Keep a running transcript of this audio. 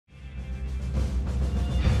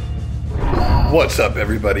What's up,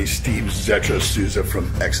 everybody? Steve Zetro Souza from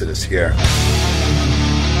Exodus here.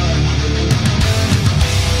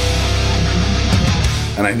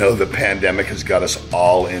 And I know the pandemic has got us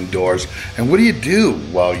all indoors. And what do you do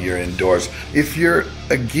while you're indoors? If you're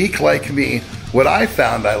a geek like me, what I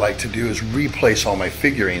found I like to do is replace all my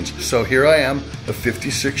figurines. So here I am, a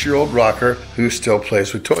 56-year-old rocker who still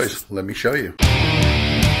plays with toys. Let me show you.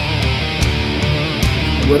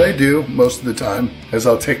 What I do most of the time is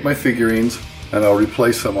I'll take my figurines and I'll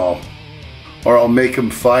replace them all. Or I'll make them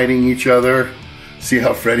fighting each other. See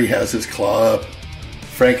how Freddy has his claw up?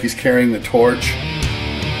 Frankie's carrying the torch.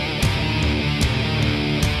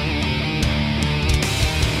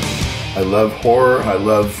 I love horror. I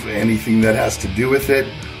love anything that has to do with it.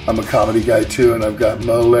 I'm a comedy guy too, and I've got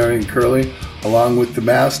Mo, Larry, and Curly, along with the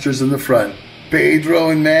masters in the front.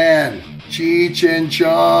 Pedro and Man, Cheech and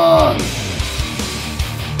Chong.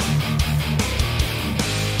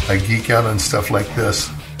 I geek out on stuff like this.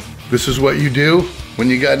 This is what you do when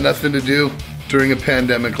you got nothing to do during a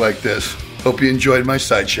pandemic like this. Hope you enjoyed my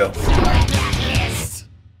sideshow.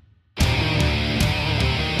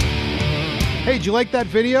 Hey, did you like that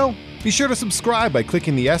video? Be sure to subscribe by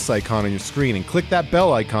clicking the S icon on your screen and click that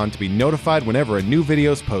bell icon to be notified whenever a new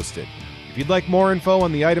video is posted. If you'd like more info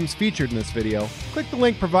on the items featured in this video, click the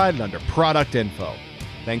link provided under Product Info.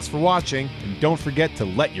 Thanks for watching, and don't forget to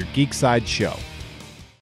let your geek side show.